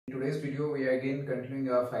In today's video, we are again continuing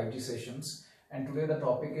our 5G sessions, and today the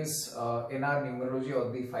topic is NR numerology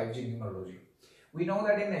or the 5G numerology. We know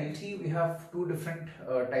that in LT we have two different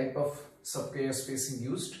type of subcarrier spacing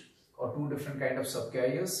used, or two different kind of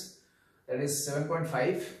subcarriers, that is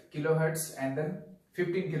 7.5 kilohertz and then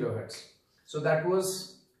 15 kilohertz. So that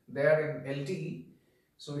was there in LTE.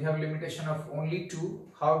 So we have limitation of only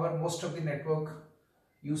two. However, most of the network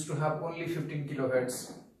used to have only 15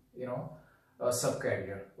 kilohertz,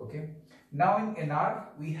 subcarrier. Okay. Now in NR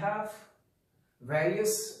we have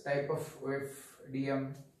various type of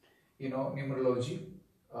FDM, numerology,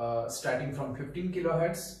 starting from 15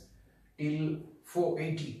 kilohertz till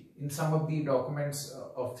 480. In some of the documents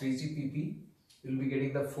of 3GPP, you will be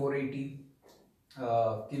getting the 480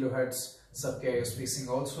 kilohertz subcarrier spacing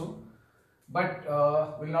also. But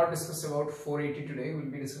we'll not discuss about 480 today.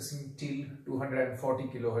 We'll be discussing till 240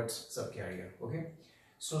 kilohertz subcarrier. Okay.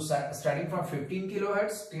 So starting from 15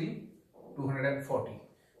 kilohertz till 240.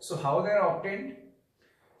 So how they are obtained?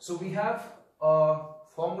 So we have a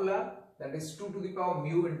formula, that is 2 to the power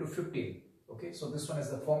mu into 15. Okay. So this one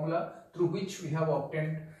is the formula through which we have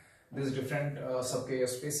obtained this different subcarrier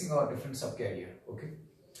spacing or different subcarrier. Okay.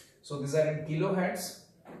 So these are in kilohertz.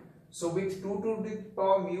 So with 2 to the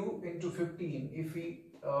power mu into 15, if we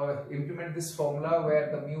implement this formula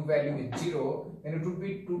where the mu value is 0, then it would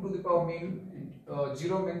be 2 to the power mu,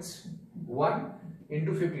 0 means 1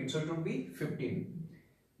 into 15, so it would be 15.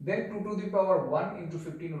 Then 2 to the power 1 into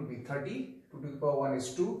 15 would be 30, 2 to the power 1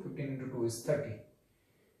 is 2, 15 into 2 is 30.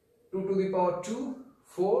 2 to the power 2,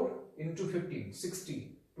 4 into 15,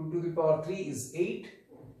 60. 2 to the power 3 is 8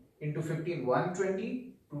 into 15,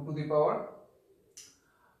 120. 2 to the power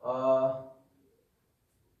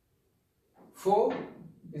 4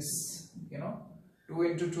 is 2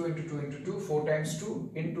 into 2 into 2 into 2, 4 times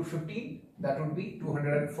 2 into 15, that would be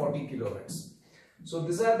 240 kilohertz. So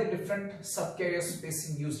these are the different subcarrier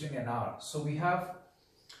spacing used in NR. So we have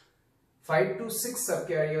 5 to 6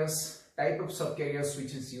 subcarriers, type of subcarriers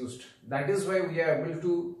which is used. That is why we are able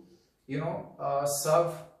to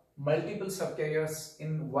serve multiple subcarriers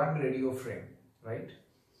in one radio frame, right?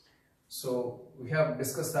 So we have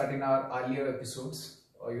discussed that in our earlier episodes.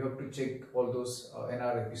 You have to check all those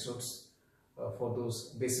NR episodes for those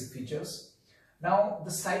basic features. Now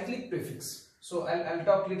the cyclic prefix. So I'll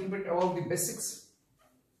talk a little bit about the basics.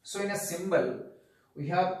 So in a symbol, we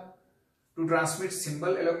have to transmit symbol,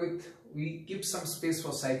 along with we keep some space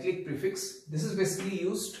for cyclic prefix. This is basically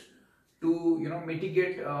used to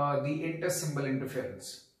mitigate the inter-symbol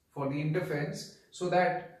interference. For the interference, so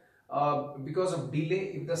that because of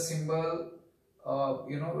delay, if the symbol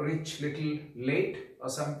reach little late or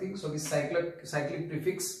something, so the cyclic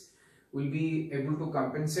prefix will be able to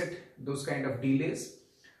compensate those kind of delays.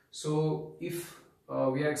 So if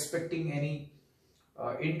we are expecting any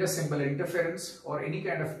inter-symbol interference or any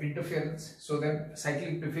kind of interference, so then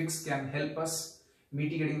cyclic prefix can help us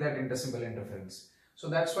mitigating that inter-symbol interference. So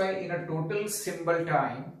that's why in a total symbol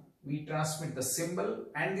time, we transmit the symbol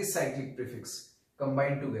and the cyclic prefix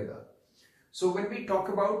combined together. So when we talk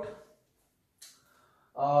about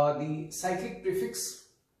the cyclic prefix,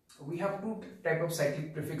 we have two type of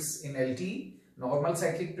cyclic prefix in LTE: normal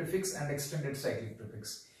cyclic prefix and extended cyclic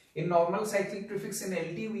prefix. In normal cyclic prefix in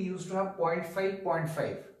LTE, we used to have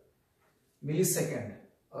 0.5 millisecond.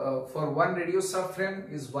 For one radio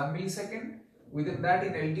subframe is 1 millisecond. Within that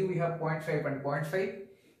in LTE we have 0.5 and 0.5.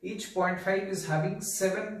 Each 0.5 is having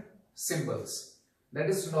 7 symbols. That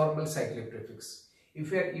is normal cyclic prefix.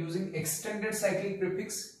 If we are using extended cyclic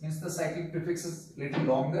prefix, means the cyclic prefix is little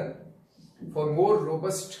longer for more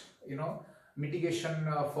robust, mitigation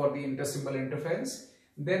for the inter-symbol interference.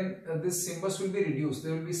 Then these symbols will be reduced.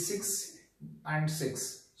 There will be 6 and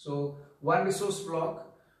 6. So one resource block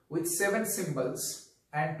with 7 symbols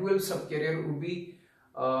and 12 subcarrier would be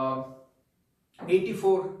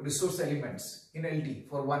 84 resource elements in LT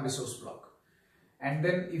for one resource block. And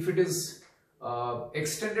then if it is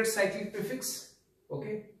extended cyclic prefix,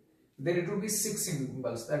 okay, then it will be 6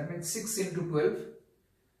 symbols. That means 6 into 12,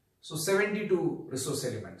 so 72 resource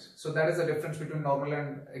elements. So that is the difference between normal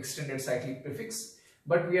and extended cyclic prefix.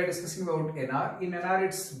 But we are discussing about NR. In NR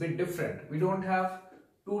it's a bit different. We don't have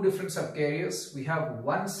two different subcarriers. We have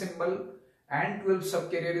one symbol and 12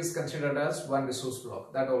 subcarrier is considered as one resource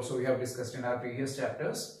block. That also we have discussed in our previous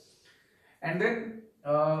chapters. And then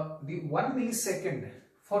the 1 millisecond,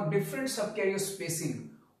 for different subcarrier spacing,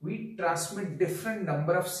 we transmit different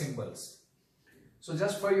number of symbols. So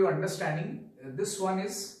just for your understanding, this one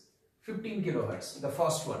is 15 kilohertz, the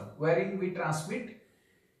first one, wherein we transmit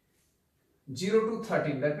 0 to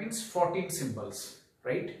 13, that means 14 symbols,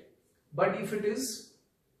 right? But if it is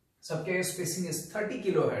subcarrier spacing is 30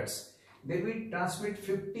 kilohertz, then we transmit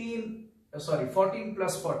 14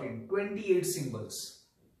 plus 14, 28 symbols.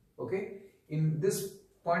 Okay, in this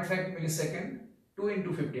 0.5 millisecond, 2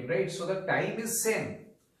 into 15, right? So the time is same,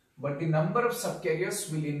 but the number of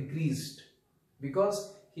subcarriers will increase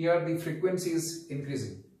because here the frequency is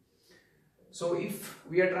increasing. So if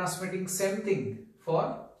we are transmitting same thing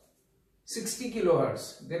for 60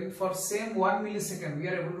 kilohertz, then for same 1 millisecond we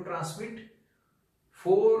are able to transmit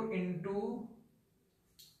 4 into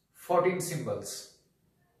 14 symbols.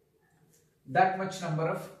 That much number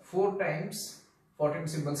of 4 times 14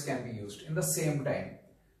 symbols can be used in the same time.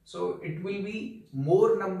 So it will be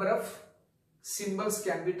more number of symbols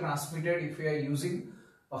can be transmitted if we are using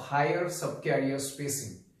a higher subcarrier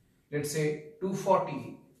spacing. Let's say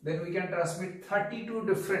 240, then we can transmit 32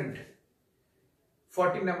 different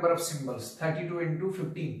 40 number of symbols, 32 into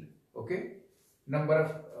 15, okay, number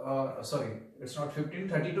of it's not 15,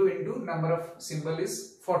 32 into number of symbol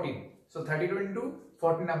is 14, so 32 into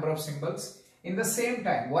 14 number of symbols in the same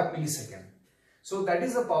time, 1 millisecond. So that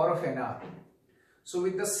is the power of NR. So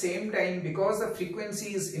with the same time, because the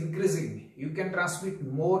frequency is increasing, you can transmit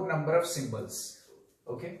more number of symbols,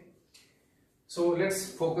 okay. So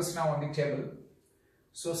let's focus now on the table.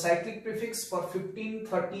 So cyclic prefix for 15,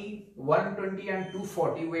 30, 120 and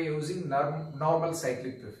 240 we are using normal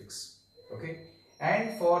cyclic prefix, okay.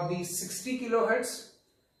 And for the 60 kilohertz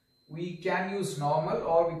we can use normal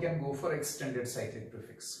or we can go for extended cyclic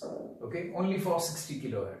prefix, okay, only for 60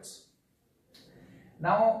 kilohertz.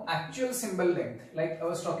 Now actual symbol length, like I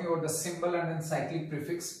was talking about the symbol and then cyclic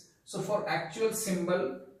prefix. So for actual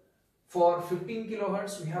symbol for 15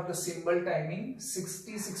 kilohertz we have the symbol timing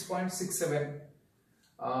 66.67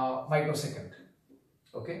 microsecond,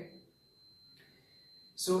 okay.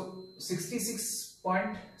 So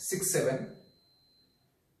 66.67,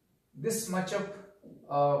 this much of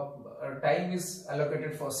time is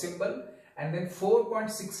allocated for symbol and then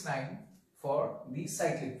 4.69 for the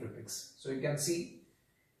cyclic prefix. So you can see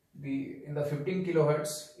in the 15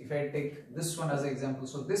 kilohertz, if I take this one as an example,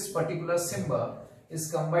 so this particular symbol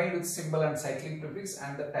is combined with symbol and cyclic prefix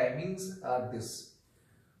and the timings are this.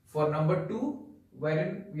 For number 2,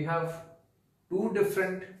 wherein we have 2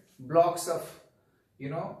 different blocks of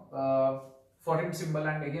 14 symbol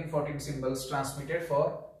and again 14 symbols transmitted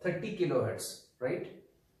for 30 kilohertz, right?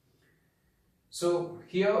 So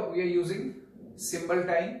here we are using symbol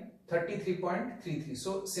time 33.33.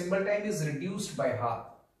 So symbol time is reduced by half,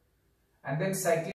 and then cyclic